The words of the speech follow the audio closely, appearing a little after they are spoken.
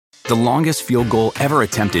The longest field goal ever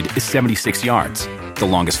attempted is 76 yards. The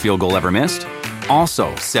longest field goal ever missed?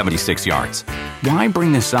 Also 76 yards. Why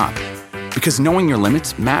bring this up? Because knowing your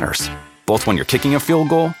limits matters, both when you're kicking a field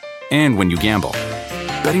goal and when you gamble.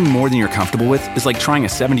 Betting more than you're comfortable with is like trying a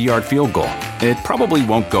 70-yard field goal. It probably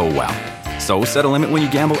won't go well. So set a limit when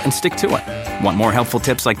you gamble and stick to it. Want more helpful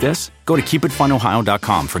tips like this? Go to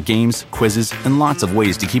keepitfunohio.com for games, quizzes, and lots of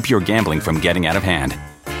ways to keep your gambling from getting out of hand.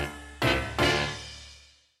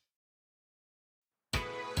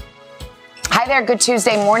 Hi there. Good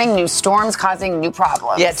Tuesday morning. New storms causing new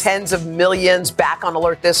problems. Yeah, tens of millions back on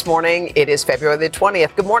alert this morning. It is February the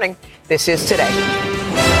 20th. Good morning. This is Today.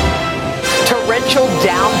 Torrential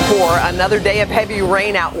downpour, another day of heavy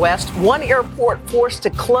rain out west. One airport forced to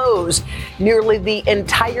close. Nearly the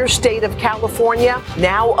entire state of California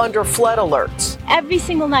now under flood alerts. Every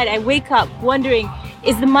single night I wake up wondering,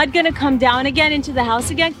 is the mud going to come down again into the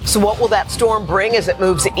house again? So what will that storm bring as it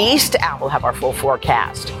moves east? We'll have our full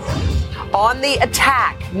forecast. On the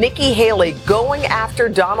attack, Nikki Haley going after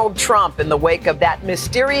Donald Trump in the wake of that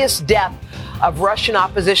mysterious death of Russian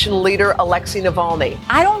opposition leader Alexei Navalny.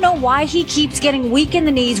 I don't know why he keeps getting weak in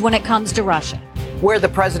the knees when it comes to Russia. Where the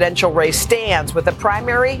presidential race stands with the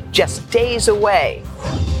primary just days away.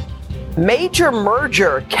 Major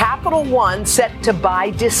merger, Capital One set to buy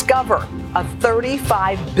Discover, a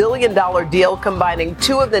 $35 billion deal combining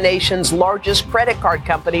two of the nation's largest credit card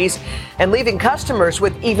companies and leaving customers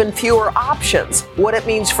with even fewer options. What it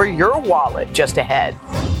means for your wallet just ahead.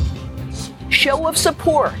 Show of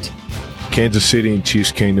support. Kansas City and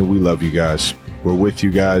Chiefs Kingdom, we love you guys. We're with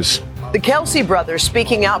you guys. The Kelce brothers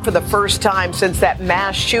speaking out for the first time since that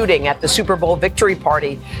mass shooting at the Super Bowl victory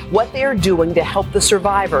party, what they're doing to help the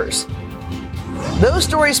survivors. Those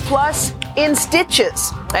stories plus in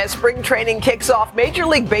stitches. As spring training kicks off, Major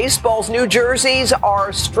League Baseball's new jerseys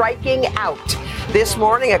are striking out. This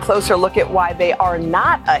morning, a closer look at why they are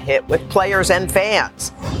not a hit with players and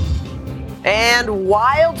fans. And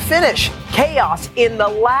wild finish, chaos in the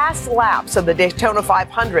last laps of the Daytona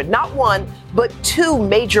 500. Not one, but two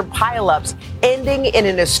major pileups, ending in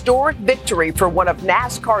an historic victory for one of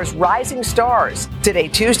NASCAR's rising stars. Today,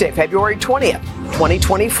 Tuesday, February 20th,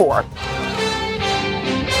 2024.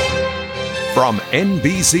 From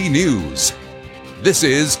NBC News, this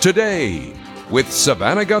is Today with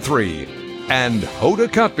Savannah Guthrie and Hoda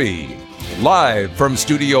Kotb, live from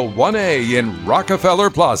Studio 1A in Rockefeller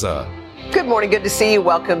Plaza. Good morning. Good to see you.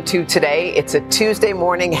 Welcome to Today. It's a Tuesday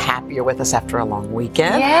morning. Happy you're with us after a long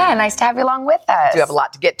weekend. Yeah, nice to have you along with us. We do have a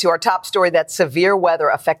lot to get to. Our top story, that severe weather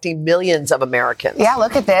affecting millions of Americans. Yeah,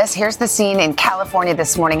 look at this. Here's the scene in California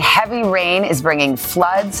this morning. Heavy rain is bringing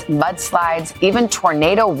floods, mudslides, even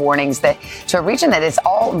tornado warnings to a region that is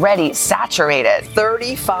already saturated.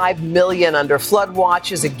 35 million under flood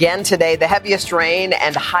watches again today. The heaviest rain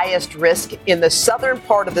and highest risk in the southern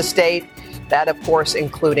part of the state. That, of course,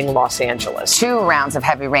 including Los Angeles. 2 rounds of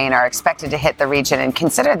heavy rain are expected to hit the region. And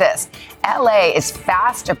consider this, LA is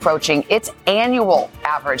fast approaching its annual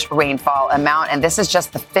average rainfall amount. And this is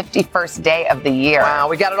just the 51st day of the year. Wow,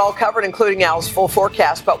 we got it all covered, including Al's full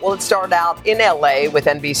forecast. But let's start out in LA with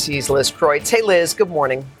NBC's Liz Kreutz. Hey, Liz, good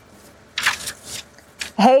morning.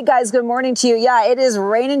 Hey, guys, good morning to you. Yeah, it is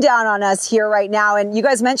raining down on us here right now. And you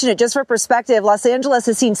guys mentioned it just for perspective. Los Angeles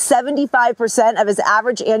has seen 75% of its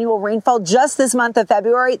average annual rainfall just this month of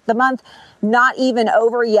February. The month not even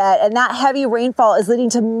over yet. And that heavy rainfall is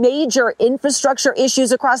leading to major infrastructure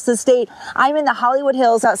issues across the state. I'm in the Hollywood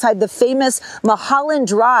Hills outside the famous Mulholland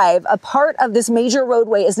Drive. A part of this major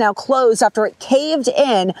roadway is now closed after it caved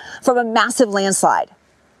in from a massive landslide.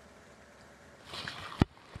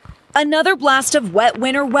 Another blast of wet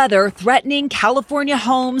winter weather threatening California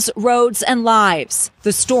homes, roads, and lives.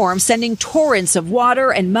 The storm sending torrents of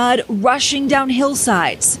water and mud rushing down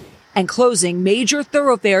hillsides and closing major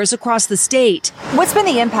thoroughfares across the state. What's been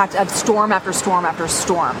the impact of storm after storm after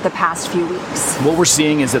storm the past few weeks? What we're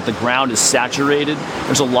seeing is that the ground is saturated.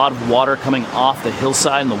 There's a lot of water coming off the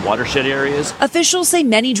hillside and the watershed areas. Officials say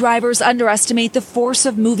many drivers underestimate the force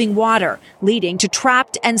of moving water, leading to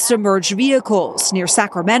trapped and submerged vehicles near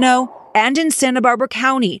Sacramento and in Santa Barbara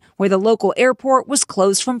County, where the local airport was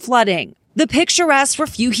closed from flooding. The picturesque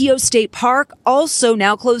Refugio State Park also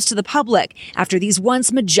now closed to the public after these once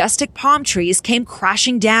majestic palm trees came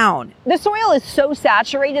crashing down. The soil is so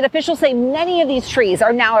saturated, officials say many of these trees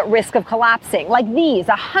are now at risk of collapsing. Like these,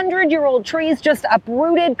 100-year-old trees just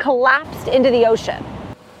uprooted, collapsed into the ocean.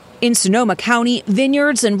 In Sonoma County,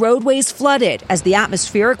 vineyards and roadways flooded as the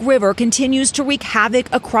atmospheric river continues to wreak havoc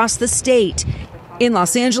across the state. In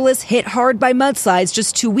Los Angeles, hit hard by mudslides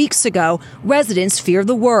just 2 weeks ago, residents fear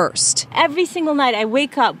the worst. Every single night I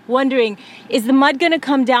wake up wondering, is the mud going to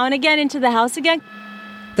come down again into the house again?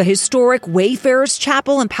 The historic Wayfarers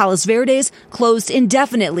Chapel in Palos Verdes closed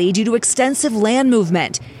indefinitely due to extensive land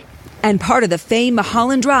movement. And part of the famed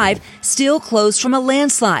Mulholland Drive still closed from a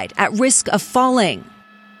landslide at risk of falling.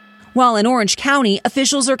 While in Orange County,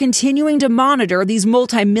 officials are continuing to monitor these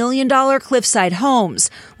multi-million-dollar cliffside homes,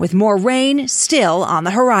 with more rain still on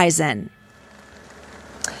the horizon.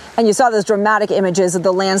 And you saw those dramatic images of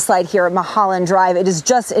the landslide here at Mulholland Drive. It is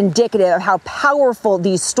just indicative of how powerful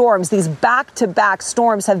these storms, these back-to-back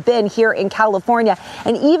storms have been here in California.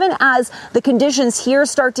 And even as the conditions here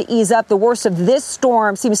start to ease up, the worst of this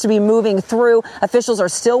storm seems to be moving through. Officials are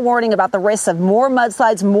still warning about the risks of more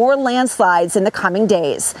mudslides, more landslides in the coming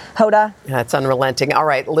days. Hoda? Yeah, it's unrelenting. All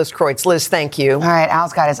right, Liz Kreutz. Liz, thank you. All right,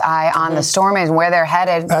 Al's got his eye on the storm and where they're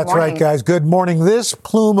headed. That's right, guys. Good morning. This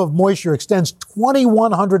plume of moisture extends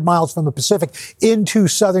 2,100 miles from the Pacific into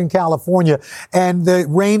Southern California. And the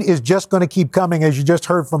rain is just going to keep coming. As you just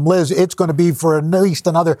heard from Liz, it's going to be for at least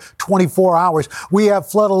another 24 hours. We have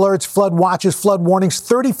flood alerts, flood watches, flood warnings.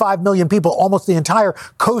 35 million people, almost the entire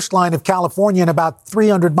coastline of California and about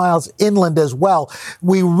 300 miles inland as well.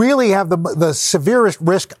 We really have the severest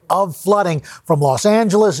risk of flooding from Los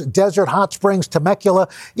Angeles, Desert Hot Springs, Temecula,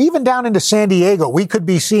 even down into San Diego. We could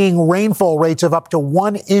be seeing rainfall rates of up to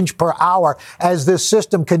 1 inch per hour as this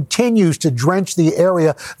system continues to drench the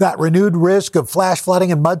area. That renewed risk of flash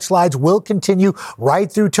flooding and mudslides will continue right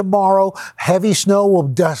through tomorrow. Heavy snow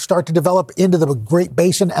will start to develop into the Great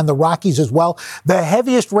Basin and the Rockies as well. The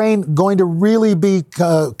heaviest rain going to really be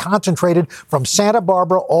concentrated from Santa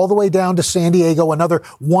Barbara all the way down to San Diego, another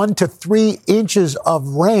 1 to 3 inches of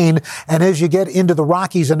rain. And as you get into the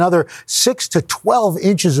Rockies, another 6 to 12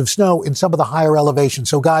 inches of snow in some of the higher elevations.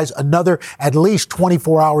 So guys, another at least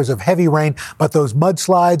 24 hours of heavy rain, but those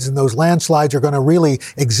mudslides and those landslides are going to really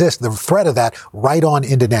exist, the threat of that, right on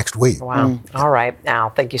into next week. Wow. All right.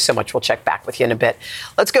 Al, thank you so much. We'll check back with you in a bit.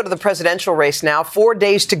 Let's go to the presidential race now. 4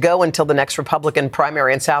 days to go until the next Republican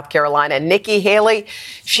primary in South Carolina. Nikki Haley,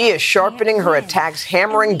 she is sharpening her attacks,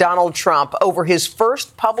 hammering Donald Trump over his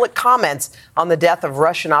first public comments on the death of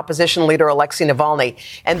Russian opposition leader Alexei Navalny.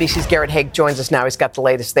 NBC's Garrett Haake joins us now. He's got the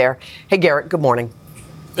latest there. Hey, Garrett, good morning.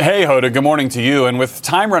 Hey, Hoda, good morning to you. And with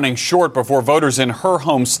time running short before voters in her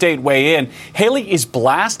home state weigh in, Haley is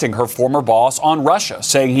blasting her former boss on Russia,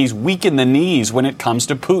 saying he's weak in the knees when it comes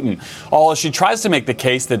to Putin, all as she tries to make the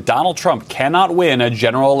case that Donald Trump cannot win a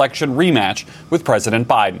general election rematch with President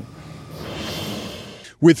Biden.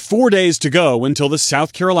 With 4 days to go until the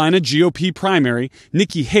South Carolina GOP primary,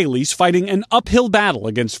 Nikki Haley's fighting an uphill battle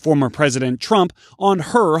against former President Trump on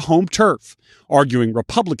her home turf, arguing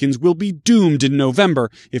Republicans will be doomed in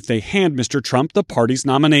November if they hand Mr. Trump the party's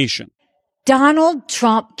nomination. Donald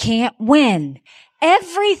Trump can't win.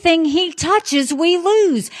 Everything he touches, we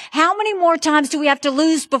lose. How many more times do we have to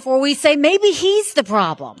lose before we say maybe he's the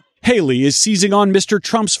problem? Haley is seizing on Mr.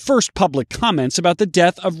 Trump's first public comments about the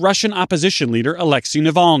death of Russian opposition leader Alexei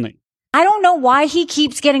Navalny. I don't know why he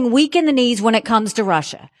keeps getting weak in the knees when it comes to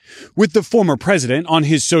Russia. With the former president on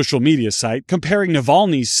his social media site comparing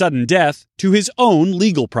Navalny's sudden death to his own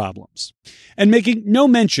legal problems, and making no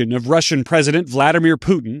mention of Russian President Vladimir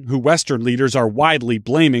Putin, who Western leaders are widely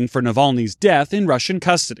blaming for Navalny's death in Russian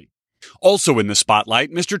custody. Also in the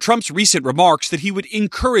spotlight, Mr. Trump's recent remarks that he would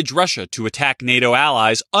encourage Russia to attack NATO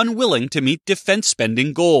allies unwilling to meet defense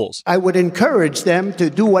spending goals. I would encourage them to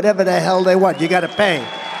do whatever the hell they want. You got to pay.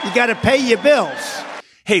 You got to pay your bills.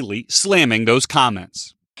 Haley slamming those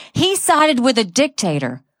comments. He sided with a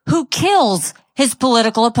dictator who kills his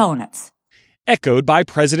political opponents. Echoed by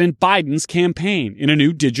President Biden's campaign in a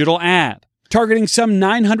new digital ad, targeting some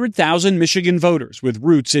 900,000 Michigan voters with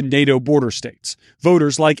roots in NATO border states.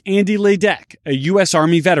 Voters like Andy Ledeck, a U.S.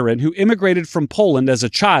 Army veteran who immigrated from Poland as a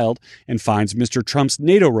child and finds Mr. Trump's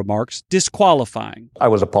NATO remarks disqualifying. I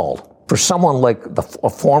was appalled. For someone like a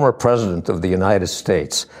former president of the United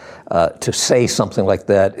States to say something like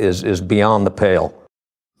that is beyond the pale.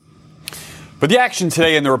 But the action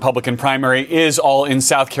today in the Republican primary is all in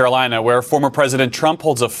South Carolina, where former President Trump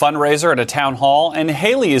holds a fundraiser at a town hall, and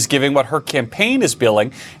Haley is giving what her campaign is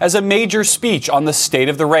billing as a major speech on the state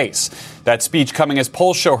of the race. That speech coming as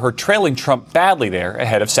polls show her trailing Trump badly there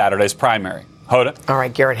ahead of Saturday's primary. Hoda. All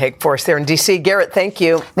right, Garrett Haake for us there in D.C. Garrett, thank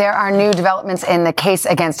you. There are new developments in the case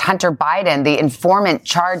against Hunter Biden. The informant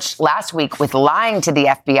charged last week with lying to the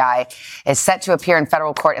FBI is set to appear in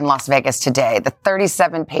federal court in Las Vegas today. The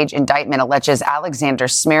 37-page indictment alleges Alexander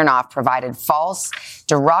Smirnov provided false,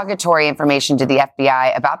 derogatory information to the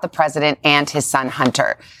FBI about the president and his son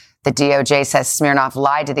Hunter. The DOJ says Smirnov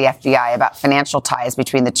lied to the FBI about financial ties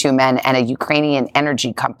between the two men and a Ukrainian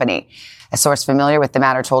energy company. A source familiar with the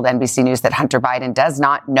matter told NBC News that Hunter Biden does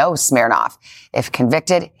not know Smirnov. If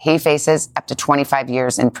convicted, he faces up to 25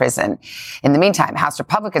 years in prison. In the meantime, House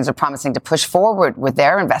Republicans are promising to push forward with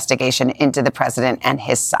their investigation into the president and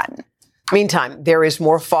his son. Meantime, there is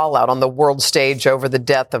more fallout on the world stage over the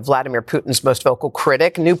death of Vladimir Putin's most vocal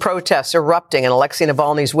critic. New protests erupting, and Alexei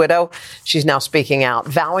Navalny's widow, she's now speaking out,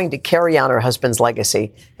 vowing to carry on her husband's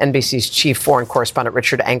legacy. NBC's chief foreign correspondent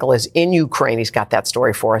Richard Engel is in Ukraine. He's got that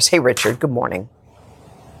story for us. Hey, Richard, good morning.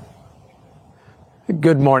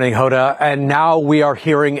 Good morning, Hoda. And now we are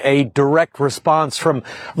hearing a direct response from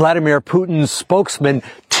Vladimir Putin's spokesman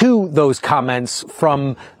to those comments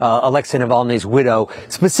from Alexei Navalny's widow,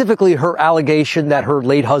 specifically her allegation that her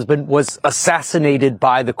late husband was assassinated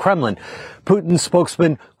by the Kremlin. Putin's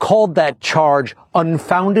spokesman called that charge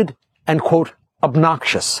unfounded and, quote,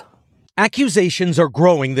 obnoxious. Accusations are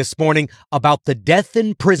growing this morning about the death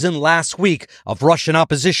in prison last week of Russian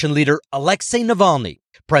opposition leader Alexei Navalny.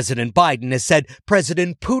 President Biden has said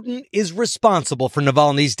President Putin is responsible for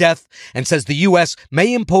Navalny's death and says the U.S.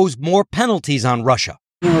 may impose more penalties on Russia.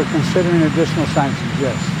 We're considering additional sanctions,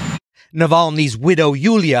 yes. Navalny's widow,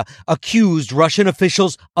 Yulia, accused Russian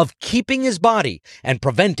officials of keeping his body and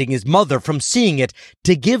preventing his mother from seeing it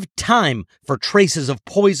to give time for traces of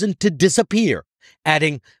poison to disappear,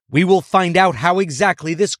 adding, "We will find out how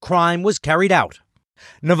exactly this crime was carried out."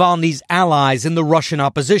 Navalny's allies in the Russian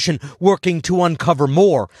opposition, working to uncover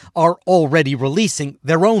more, are already releasing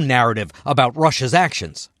their own narrative about Russia's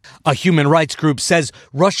actions. A human rights group says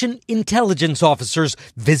Russian intelligence officers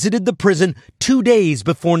visited the prison 2 days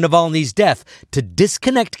before Navalny's death to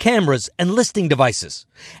disconnect cameras and listening devices,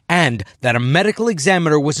 and that a medical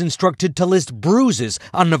examiner was instructed to list bruises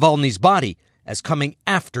on Navalny's body as coming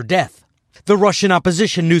after death. The Russian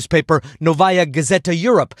opposition newspaper Novaya Gazeta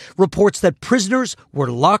Europe reports that prisoners were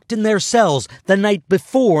locked in their cells the night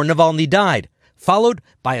before Navalny died, followed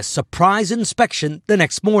by a surprise inspection the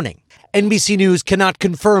next morning. NBC News cannot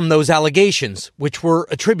confirm those allegations, which were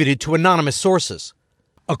attributed to anonymous sources.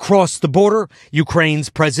 Across the border, Ukraine's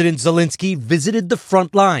President Zelensky visited the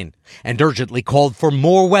front line and urgently called for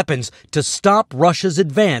more weapons to stop Russia's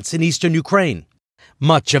advance in eastern Ukraine.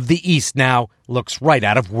 Much of the east now looks right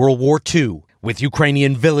out of World War II, with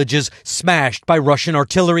Ukrainian villages smashed by Russian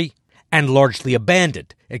artillery and largely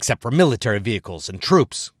abandoned, except for military vehicles and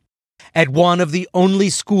troops. At one of the only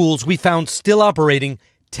schools we found still operating,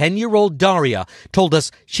 10-year-old Daria told us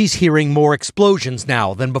she's hearing more explosions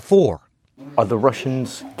now than before. Are the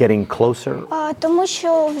Russians getting closer?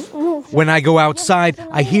 When I go outside,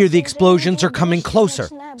 I hear the explosions are coming closer.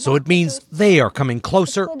 So it means they are coming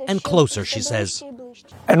closer and closer, she says.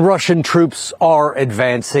 And Russian troops are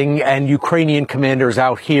advancing, and Ukrainian commanders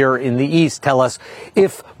out here in the east tell us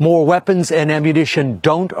if more weapons and ammunition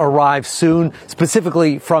don't arrive soon,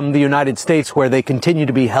 specifically from the United States, where they continue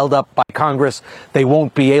to be held up by Congress, they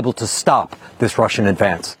won't be able to stop this Russian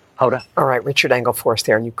advance. Hoda? All right, Richard Engel for us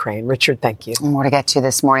there in Ukraine. Richard, thank you. More to get to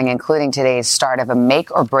this morning, including today's start of a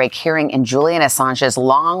make-or-break hearing in Julian Assange's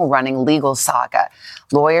long-running legal saga.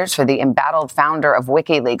 Lawyers for the embattled founder of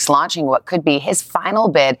WikiLeaks launching what could be his final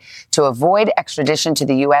bid to avoid extradition to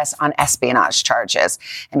the U.S. on espionage charges.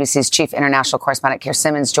 NBC's chief international correspondent Keir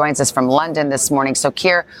Simmons joins us from London this morning. So,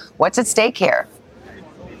 Keir, what's at stake here?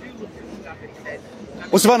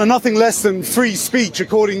 Well, Savannah, nothing less than free speech,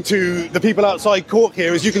 according to the people outside court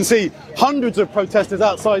here. As you can see, hundreds of protesters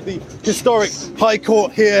outside the historic High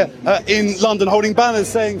Court here in London, holding banners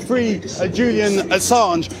saying free Julian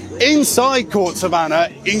Assange. Inside court, Savannah,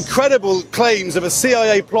 incredible claims of a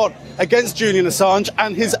CIA plot against Julian Assange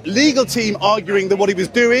and his legal team arguing that what he was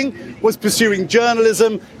doing was pursuing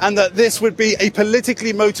journalism and that this would be a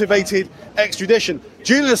politically motivated extradition.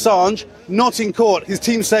 Julian Assange, not in court. His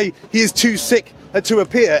team say he is too sick to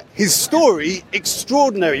appear. His story,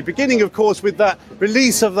 extraordinary, beginning, of course, with that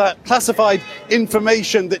release of that classified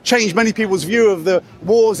information that changed many people's view of the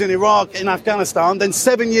wars in Iraq and Afghanistan. Then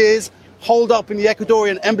 7 years holed up in the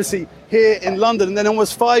Ecuadorian embassy here in London, and then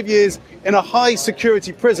almost 5 years in a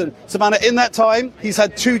high-security prison. Savannah, in that time, he's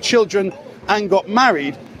had 2 children and got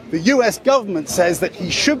married. The US government says that he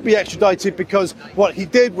should be extradited because what he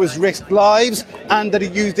did was risk lives and that he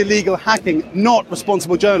used illegal hacking, not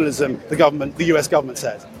responsible journalism, the US government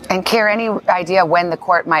says. And Keir, any idea when the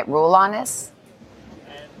court might rule on this?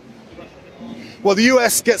 Well, the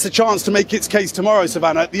US gets a chance to make its case tomorrow,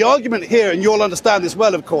 Savannah. The argument here, and you'll understand this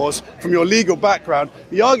well, of course, from your legal background,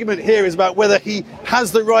 the argument here is about whether he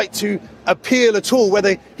has the right to appeal at all,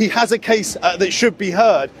 whether he has a case that should be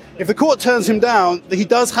heard. If the court turns him down, he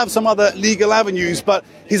does have some other legal avenues, but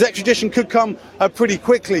his extradition could come pretty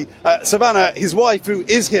quickly. Savannah, his wife, who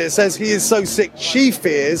is here, says he is so sick she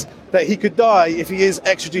fears that he could die if he is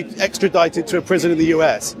extradited to a prison in the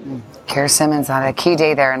U.S. Keir Simmons on a key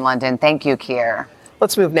day there in London. Thank you, Keir.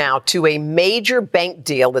 Let's move now to a major bank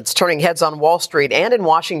deal that's turning heads on Wall Street and in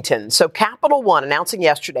Washington. So Capital One announcing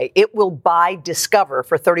yesterday it will buy Discover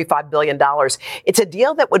for $35 billion. It's a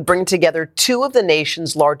deal that would bring together two of the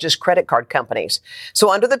nation's largest credit card companies.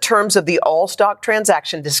 So under the terms of the all-stock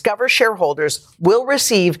transaction, Discover shareholders will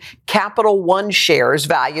receive Capital One shares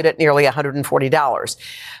valued at nearly $140.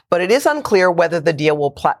 But it is unclear whether the deal will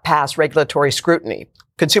pass regulatory scrutiny.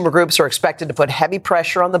 Consumer groups are expected to put heavy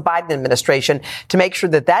pressure on the Biden administration to make sure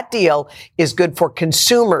that that deal is good for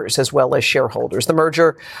consumers as well as shareholders. The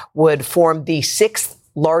merger would form the sixth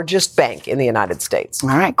largest bank in the United States. All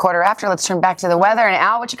right, quarter after, let's turn back to the weather. And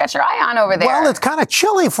Al, what you got your eye on over there? Well, it's kind of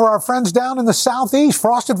chilly for our friends down in the southeast.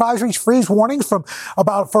 Frost advisories, freeze warnings for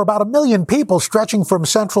about 1 million people stretching from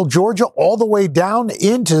central Georgia all the way down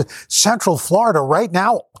into central Florida. Right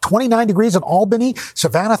now, 29 degrees in Albany,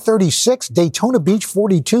 Savannah 36, Daytona Beach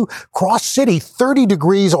 42, Cross City 30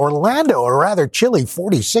 degrees, Orlando a rather chilly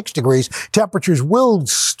 46 degrees. Temperatures will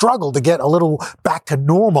struggle to get a little back to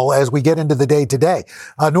normal as we get into the day today.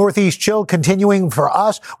 Northeast chill continuing for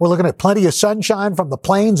us. We're looking at plenty of sunshine from the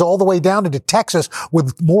plains all the way down into Texas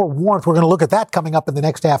with more warmth. We're going to look at that coming up in the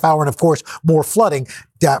next half hour. And of course, more flooding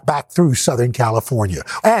back through Southern California.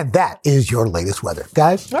 And that is your latest weather.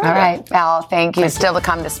 Guys? All right, Al, thank you. Still to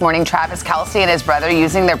come this morning, Travis Kelce and his brother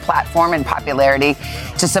using their platform and popularity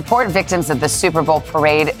to support victims of the Super Bowl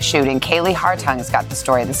parade shooting. Kaylee Hartung's got the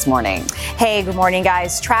story this morning. Hey, good morning,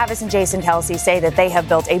 guys. Travis and Jason Kelce say that they have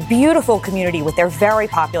built a beautiful community with their very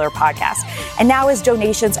popular podcast. And now as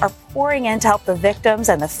donations are pouring in to help the victims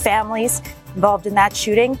and the families involved in that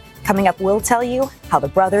shooting, coming up, we'll tell you how the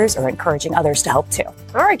brothers are encouraging others to help too.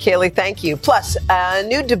 All right, Kaylee, thank you. Plus, a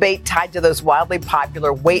new debate tied to those wildly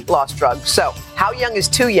popular weight loss drugs. So, how young is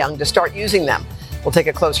too young to start using them? We'll take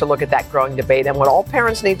a closer look at that growing debate and what all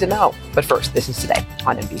parents need to know. But first, this is Today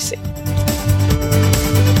on NBC.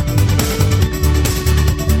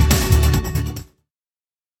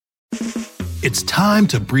 It's time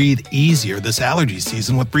to breathe easier this allergy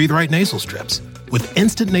season with Breathe Right nasal strips. With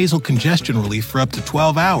instant nasal congestion relief for up to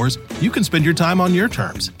 12 hours, you can spend your time on your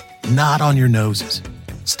terms, not on your noses.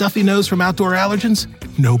 Stuffy nose from outdoor allergens?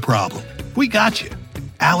 No problem. We got you.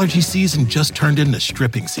 Allergy season just turned into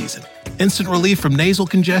stripping season. Instant relief from nasal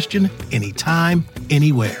congestion anytime,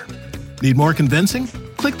 anywhere. Need more convincing?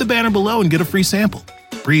 Click the banner below and get a free sample.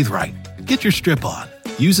 Breathe Right. Get your strip on.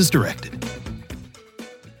 Use as directed.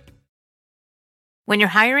 When you're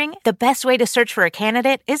hiring, the best way to search for a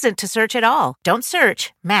candidate isn't to search at all. Don't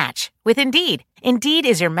search, match with Indeed. Indeed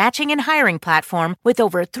is your matching and hiring platform with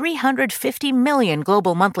over 350 million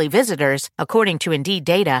global monthly visitors, according to Indeed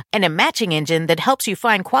data, and a matching engine that helps you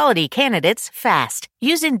find quality candidates fast.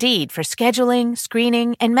 Use Indeed for scheduling,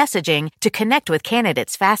 screening, and messaging to connect with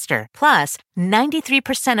candidates faster. Plus,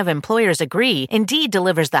 93% of employers agree Indeed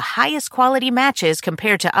delivers the highest quality matches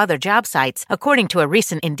compared to other job sites, according to a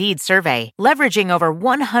recent Indeed survey. Leveraging over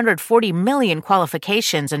 140 million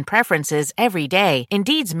qualifications and preferences every day,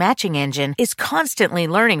 Indeed's matching engine is constantly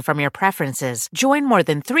learning from your preferences. Join more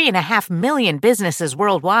than 3.5 million businesses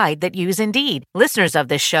worldwide that use Indeed. Listeners of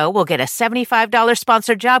this show will get a $75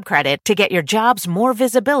 sponsored job credit to get your jobs more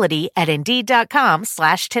visibility at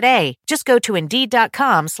Indeed.com/today. Just go to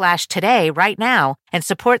Indeed.com/today right now and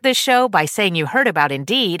support this show by saying you heard about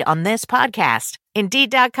Indeed on this podcast.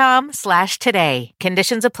 Indeed.com/today.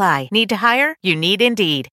 Conditions apply. Need to hire? You need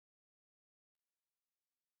Indeed.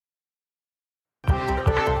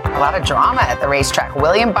 A lot of drama at the racetrack.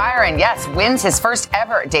 William Byron, yes, wins his first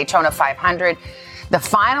ever Daytona 500. The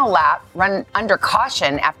final lap run under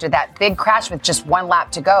caution after that big crash with just one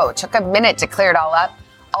lap to go. It took a minute to clear it all up.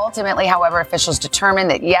 Ultimately, however, officials determined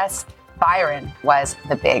that, yes, Byron was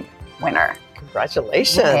the big winner.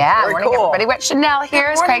 Congratulations. Yeah, very morning, cool. everybody. What's Chanel?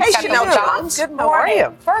 Here's Craig Chanel Johns. Good How are morning.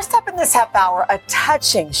 you? First up in this half hour, a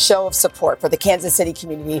touching show of support for the Kansas City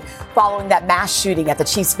community following that mass shooting at the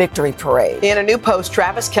Chiefs Victory Parade. In a new post,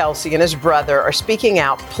 Travis Kelce and his brother are speaking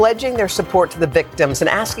out, pledging their support to the victims and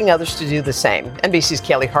asking others to do the same. NBC's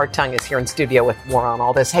Kaylee Hartung is here in studio with more on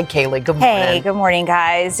all this. Hey, Kaylee, good morning. Hey, good morning,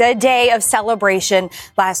 guys. A day of celebration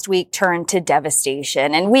last week turned to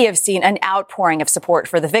devastation, and we have seen an outpouring of support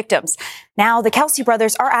for the victims. Now, the Kelce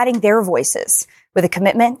brothers are adding their voices with a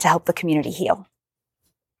commitment to help the community heal.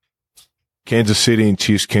 Kansas City and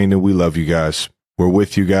Chiefs Kingdom, we love you guys. We're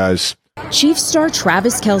with you guys. Chiefs star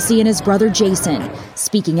Travis Kelce and his brother Jason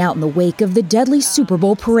speaking out in the wake of the deadly Super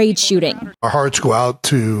Bowl parade shooting. Our hearts go out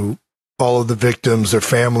to all of the victims, their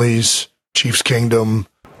families, Chiefs Kingdom.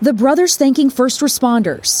 The brothers thanking first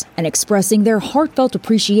responders and expressing their heartfelt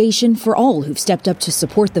appreciation for all who've stepped up to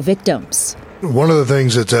support the victims. One of the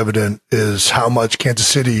things that's evident is how much Kansas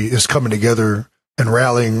City is coming together and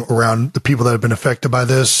rallying around the people that have been affected by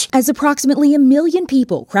this. As approximately 1 million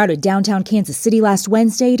people crowded downtown Kansas City last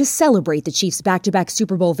Wednesday to celebrate the Chiefs' back-to-back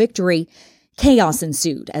Super Bowl victory, chaos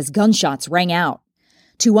ensued as gunshots rang out.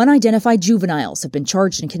 2 unidentified juveniles have been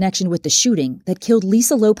charged in connection with the shooting that killed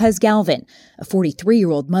Lisa Lopez Galvin, a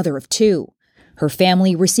 43-year-old mother of 2. Her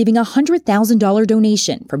family receiving a $100,000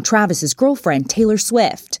 donation from Travis's girlfriend, Taylor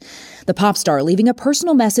Swift. The pop star leaving a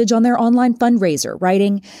personal message on their online fundraiser,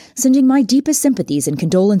 writing, "Sending my deepest sympathies and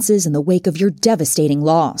condolences in the wake of your devastating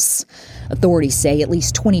loss." Authorities say at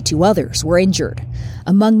least 22 others were injured.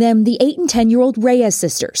 Among them, the 8 and 10-year-old Reyes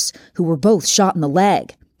sisters, who were both shot in the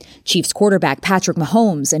leg. Chiefs quarterback Patrick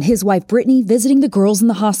Mahomes and his wife Brittany visiting the girls in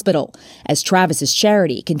the hospital as Travis's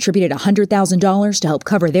charity contributed $100,000 to help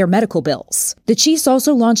cover their medical bills. The Chiefs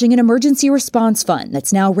also launching an emergency response fund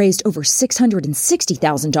that's now raised over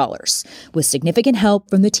 $660,000 with significant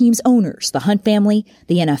help from the team's owners, the Hunt family,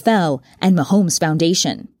 the NFL, and Mahomes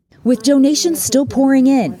Foundation. With donations still pouring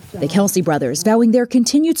in, the Kelce brothers vowing their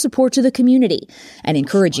continued support to the community and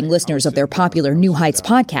encouraging listeners of their popular New Heights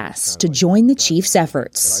podcast to join the Chiefs'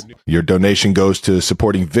 efforts. Your donation goes to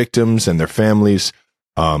supporting victims and their families,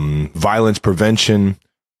 violence prevention,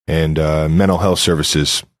 and mental health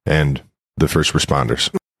services, and the first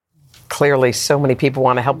responders. Clearly, so many people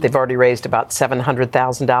want to help. They've already raised about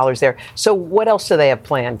 $700,000 there. So what else do they have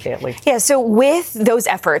planned, Caitlin? Yeah, so with those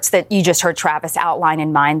efforts that you just heard Travis outline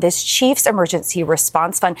in mind, this Chiefs Emergency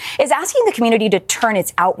Response Fund is asking the community to turn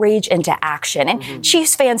its outrage into action. And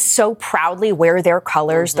Chiefs fans so proudly wear their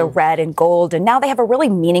colors, the red and gold, and now they have a really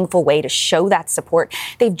meaningful way to show that support.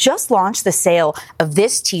 They've just launched the sale of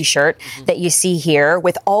this T-shirt that you see here,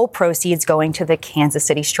 with all proceeds going to the Kansas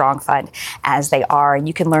City Strong Fund, as they are. And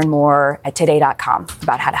you can learn more at today.com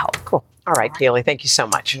about how to help. Cool. All right, Haley, thank you so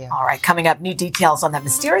much. All right, coming up, new details on that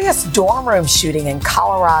mysterious dorm room shooting in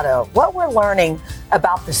Colorado. What we're learning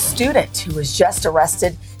about the student who was just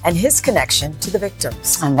arrested and his connection to the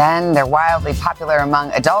victims. And then they're wildly popular among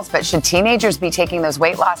adults, but should teenagers be taking those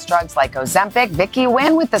weight loss drugs like Ozempic? Vicky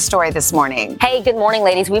Nguyen with the story this morning. Hey, good morning,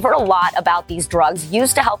 ladies. We've heard a lot about these drugs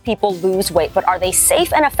used to help people lose weight, but are they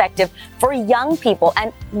safe and effective for young people?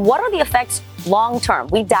 And what are the effects long term?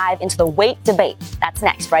 We dive into the weight debate. That's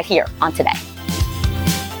next, right here on Today.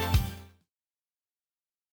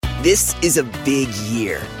 This is a big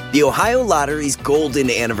year. The Ohio Lottery's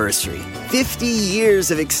golden anniversary. 50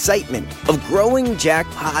 years of excitement, of growing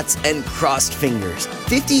jackpots and crossed fingers.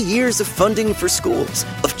 50 years of funding for schools,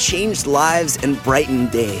 of changed lives and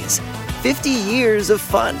brightened days. 50 years of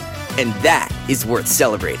fun, and that is worth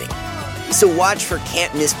celebrating. So watch for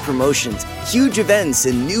can't-miss promotions, huge events,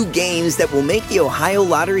 and new games that will make the Ohio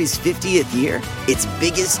Lottery's 50th year its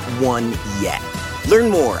biggest one yet. Learn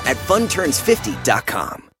more at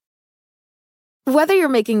funturns50.com. Whether you're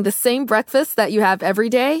making the same breakfast that you have every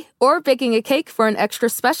day or baking a cake for an extra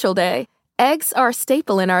special day, eggs are a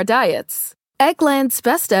staple in our diets. Eggland's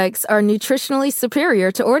Best Eggs are nutritionally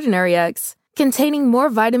superior to ordinary eggs, containing more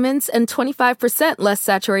vitamins and 25% less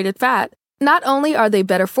saturated fat. Not only are they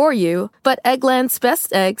better for you, but Eggland's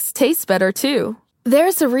Best Eggs taste better too.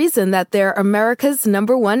 There's a reason that they're America's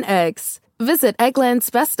 #1 eggs. Visit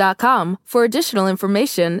egglandsbest.com for additional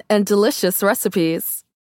information and delicious recipes.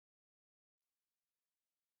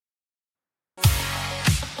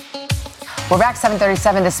 We're back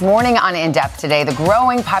 7:37 this morning on In Depth Today. The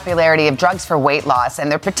growing popularity of drugs for weight loss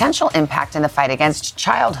and their potential impact in the fight against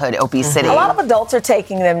childhood obesity. A lot of adults are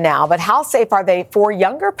taking them now, but how safe are they for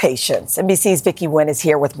younger patients? NBC's Vicky Nguyen is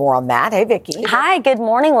here with more on that. Hey, Vicky. Hi, good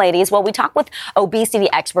morning, ladies. Well, we talk with obesity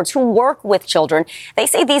experts who work with children. They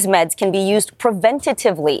say these meds can be used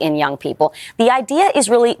preventatively in young people. The idea is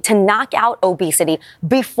really to knock out obesity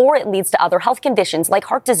before it leads to other health conditions like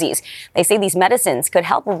heart disease. They say these medicines could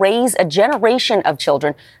help raise a generation of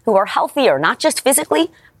children who are healthier, not just physically,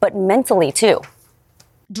 but mentally too.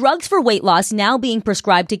 Drugs for weight loss now being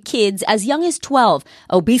prescribed to kids as young as 12.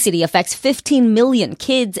 Obesity affects 15 million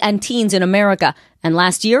kids and teens in America. And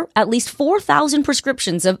last year, at least 4,000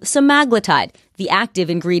 prescriptions of semaglutide, the active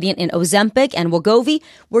ingredient in Ozempic and Wegovy,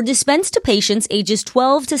 were dispensed to patients ages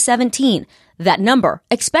 12 to 17. That number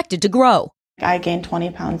expected to grow. I gained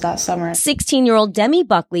 20 pounds that summer. 16-year-old Demi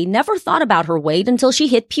Buckley never thought about her weight until she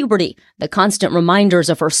hit puberty. The constant reminders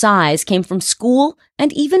of her size came from school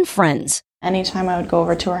and even friends. Anytime I would go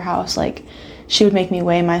over to her house, like, she would make me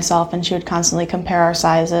weigh myself and she would constantly compare our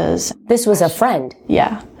sizes. This was a friend?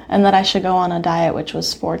 Yeah. And that I should go on a diet, which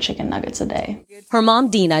was 4 chicken nuggets a day. Her mom,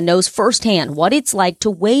 Dina, knows firsthand what it's like to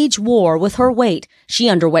wage war with her weight. She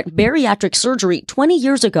underwent bariatric surgery 20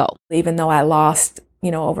 years ago. Even though I lost,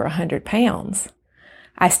 over 100 pounds,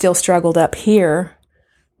 I still struggled up here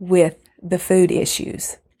with the food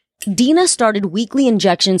issues. Dina started weekly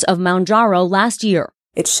injections of Mounjaro last year.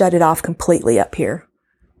 It shut it off completely up here.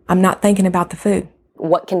 I'm not thinking about the food.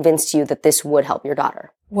 What convinced you that this would help your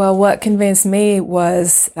daughter? Well, what convinced me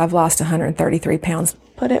was I've lost 133 pounds.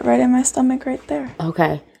 Put it right in my stomach right there.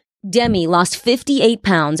 Okay. Demi lost 58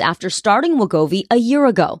 pounds after starting Wegovy a year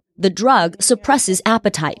ago. The drug suppresses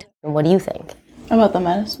appetite. What do you think? About the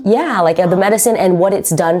medicine? Yeah, like the medicine and what it's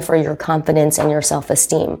done for your confidence and your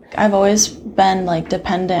self-esteem. I've always been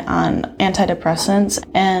dependent on antidepressants,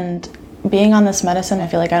 and being on this medicine, I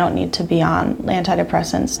feel like I don't need to be on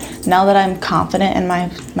antidepressants. Now that I'm confident in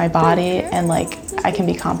my body and I can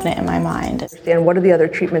be confident in my mind. And what are the other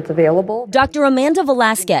treatments available? Dr. Amanda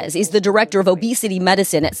Velasquez is the director of obesity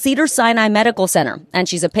medicine at Cedars-Sinai Medical Center, and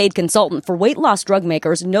she's a paid consultant for weight loss drug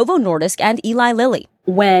makers Novo Nordisk and Eli Lilly.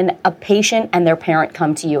 When a patient and their parent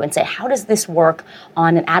come to you and say, how does this work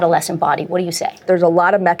on an adolescent body? What do you say? There's a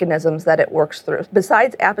lot of mechanisms that it works through.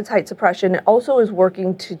 Besides appetite suppression, it also is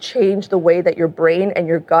working to change the way that your brain and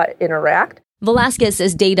your gut interact. Velasquez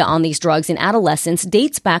says data on these drugs in adolescents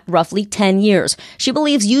dates back roughly 10 years. She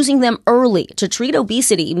believes using them early to treat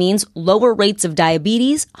obesity means lower rates of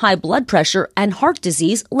diabetes, high blood pressure, and heart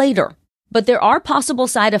disease later. But there are possible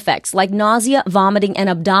side effects like nausea, vomiting, and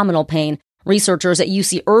abdominal pain. Researchers at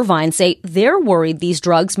UC Irvine say they're worried these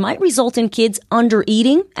drugs might result in kids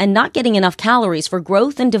under-eating and not getting enough calories for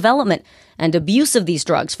growth and development, and abuse of these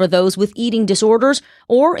drugs for those with eating disorders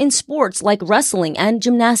or in sports like wrestling and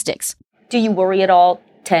gymnastics. Do you worry at all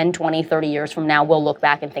 10, 20, 30 years from now we'll look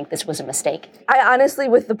back and think this was a mistake? I honestly,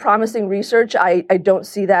 with the promising research, I don't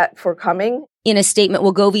see that forthcoming. In a statement,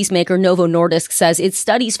 Wegovy's maker Novo Nordisk says its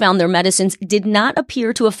studies found their medicines did not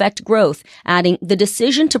appear to affect growth, adding the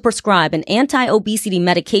decision to prescribe an anti-obesity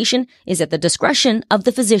medication is at the discretion of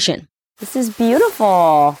the physician. This is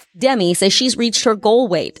beautiful. Demi says she's reached her goal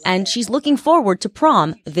weight and she's looking forward to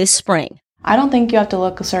prom this spring. I don't think you have to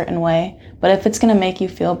look a certain way, but if it's going to make you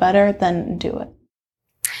feel better, then do it.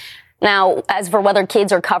 Now, as for whether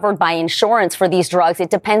kids are covered by insurance for these drugs, it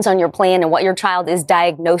depends on your plan and what your child is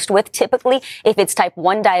diagnosed with. Typically, if it's type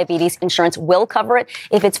 1 diabetes, insurance will cover it.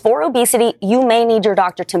 If it's for obesity, you may need your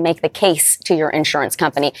doctor to make the case to your insurance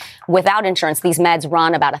company. Without insurance, these meds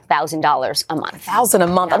run about $1,000 a month. $1,000 a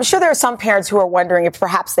month. I'm sure there are some parents who are wondering if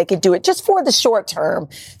perhaps they could do it just for the short term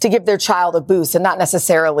to give their child a boost and not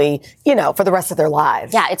necessarily, for the rest of their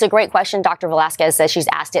lives. Yeah, it's a great question. Dr. Velasquez says she's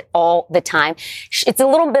asked it all the time. It's a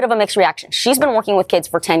little bit of a mixed reaction. She's been working with kids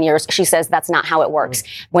for 10 years. She says that's not how it works.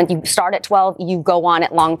 When you start at 12, you go on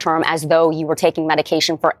it long term as though you were taking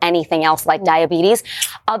medication for anything else like diabetes.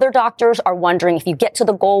 Other doctors are wondering if you get to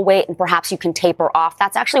the goal weight and perhaps you can taper off.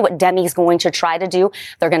 That's actually what Demi's going to try to do.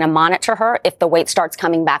 They're going to monitor her. If the weight starts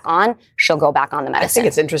coming back on, she'll go back on the medicine. I think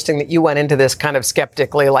it's interesting that you went into this kind of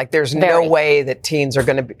skeptically, like there's no way that teens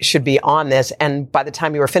are should be on this. And by the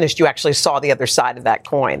time you were finished, you actually saw the other side of that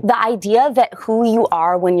coin. The idea that who you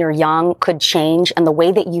are when you're young could change and the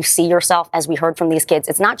way that you see yourself, as we heard from these kids,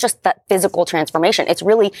 it's not just that physical transformation. It's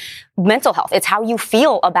really mental health. It's how you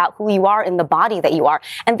feel about who you are in the body that you are.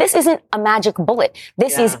 And this isn't a magic bullet.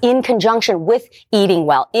 This is in conjunction with eating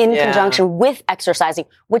well, in conjunction with exercising,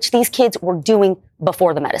 which these kids were doing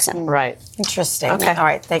before the medicine. Right. Interesting. Okay. All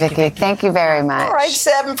right. Thank Vicky, you. Thank you very much. All right,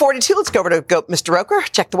 7:42. Let's go over to Mr. Roker.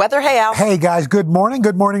 Check the weather. Hey, Al. Hey, guys. Good morning.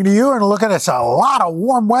 Good morning to you. And look at us. A lot of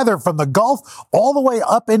warm weather from the Gulf all the way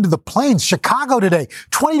up into the plains. Chicago today,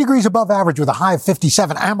 20 degrees above average with a high of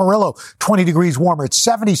 57. Amarillo, 20 degrees warmer. It's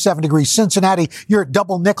 77 degrees. Cincinnati, you're at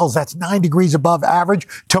double nickels. That's 9 degrees above average.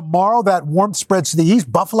 Tomorrow, that warmth spreads to the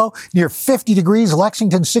east. Buffalo, near 50 degrees.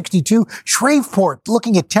 Lexington, 62. Shreveport,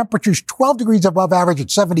 looking at temperatures 12 degrees above average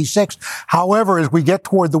at 76. However, as we get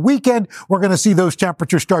toward the weekend, we're going to see those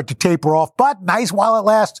temperatures start to taper off. But nice while it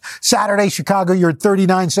lasts. Saturday, Chicago, you're at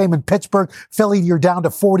 39. Same in Pittsburgh. Philly, you're down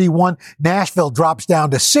to 41. Nashville drops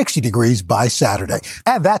down to 60 degrees by Saturday.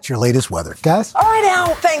 And that's your latest weather, guys. All right,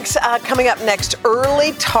 Al, thanks. Coming up next,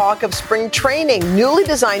 early talk of spring training. Newly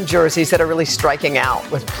designed jerseys that are really striking out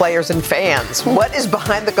with players and fans. What is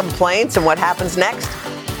behind the complaints and what happens next?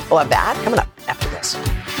 We'll have that coming up after this.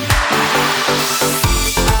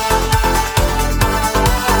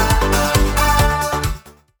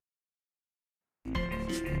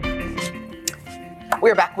 We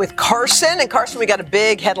We're back with Carson. And Carson, we got a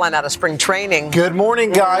big headline out of spring training. Good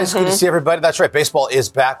morning, guys. Good to see everybody. That's right. Baseball is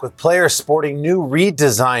back with players sporting new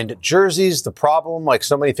redesigned jerseys. The problem, like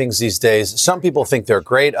so many things these days, some people think they're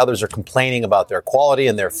great. Others are complaining about their quality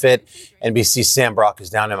and their fit. NBC's Sam Brock is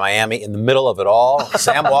down in Miami in the middle of it all.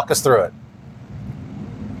 Sam, walk us through it.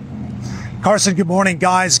 Carson, good morning,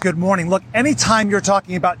 guys. Good morning. Look, anytime you're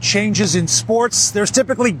talking about changes in sports, there's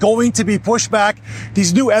typically going to be pushback.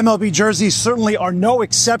 These new MLB jerseys certainly are no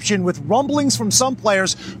exception, with rumblings from some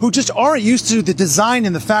players who just aren't used to the design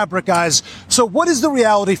and the fabric, guys. So what is the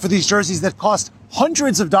reality for these jerseys that cost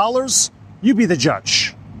hundreds of dollars? You be the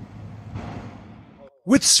judge.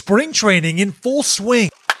 With spring training in full swing,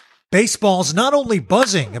 baseball's not only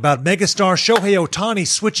buzzing about megastar Shohei Ohtani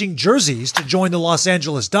switching jerseys to join the Los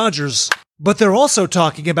Angeles Dodgers, but they're also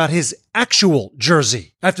talking about his actual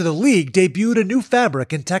jersey after the league debuted a new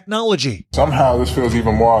fabric and technology. Somehow this feels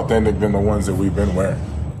even more authentic than the ones that we've been wearing.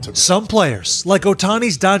 Some players, like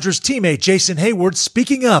Ohtani's Dodgers teammate Jason Hayward,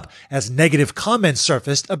 speaking up as negative comments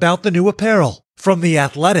surfaced about the new apparel. From The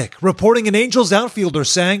Athletic, reporting an Angels outfielder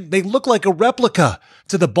saying they look like a replica,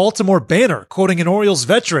 to the Baltimore Banner quoting an Orioles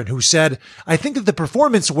veteran who said, "I think that the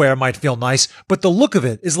performance wear might feel nice, but the look of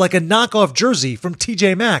it is like a knockoff jersey from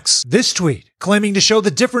TJ Maxx." This tweet claiming to show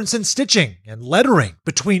the difference in stitching and lettering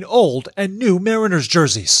between old and new Mariners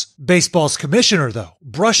jerseys. Baseball's commissioner, though,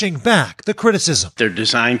 brushing back the criticism. They're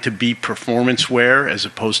designed to be performance wear as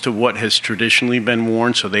opposed to what has traditionally been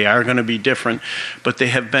worn, so they are going to be different, but they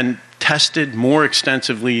have been tested more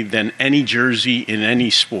extensively than any jersey in any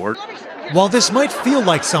sport. While this might feel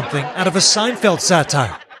like something out of a Seinfeld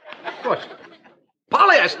satire,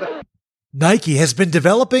 polyester. Nike has been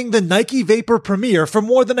developing the Nike Vapor Premier for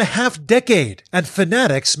more than a half-decade, and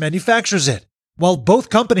Fanatics manufactures it. While both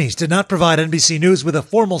companies did not provide NBC News with a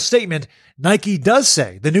formal statement, Nike does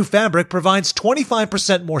say the new fabric provides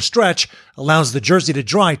 25% more stretch, allows the jersey to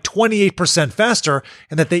dry 28% faster,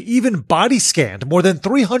 and that they even body scanned more than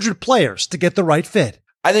 300 players to get the right fit.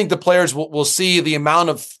 I think the players will see the amount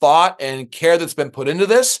of thought and care that's been put into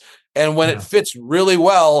this. And when it fits really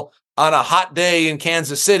well on a hot day in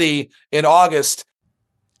Kansas City in August.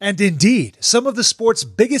 And indeed, some of the sport's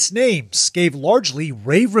biggest names gave largely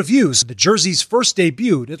rave reviews when the jerseys first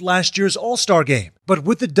debuted at last year's All-Star Game. But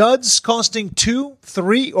with the duds costing $200,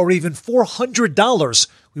 $300, or even $400,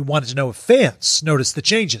 we wanted to know if fans noticed the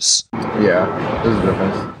changes. Yeah, there's a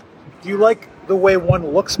difference. Do you like the way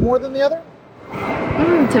one looks more than the other?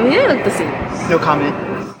 To me, they look the same. No comment.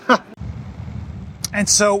 And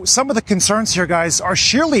so some of the concerns here, guys, are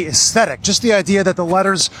sheerly aesthetic. Just the idea that the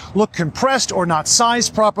letters look compressed or not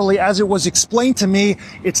sized properly. As it was explained to me,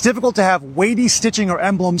 it's difficult to have weighty stitching or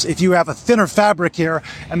emblems if you have a thinner fabric here.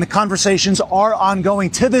 And the conversations are ongoing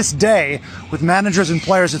to this day with managers and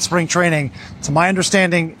players at spring training. To my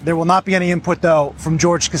understanding, there will not be any input, though, from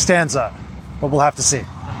George Costanza. But we'll have to see.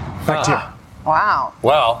 Back to you. Wow.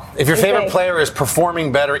 Well, if your favorite player is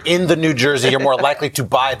performing better in the new jersey, you're more likely to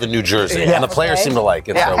buy the new jersey. Yeah. And the players seem to like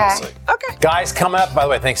it, so we'll see. Okay. Guys, coming up, by the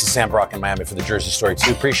way, thanks to Sam Brock in Miami for the jersey story,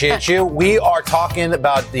 too. Appreciate you. We are talking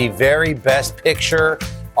about the very best picture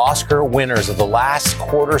Oscar winners of the last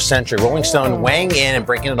quarter century. Rolling Stone weighing in and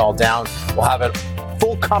breaking it all down. We'll have a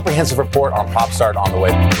full comprehensive report on Pop Start on the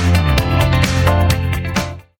way.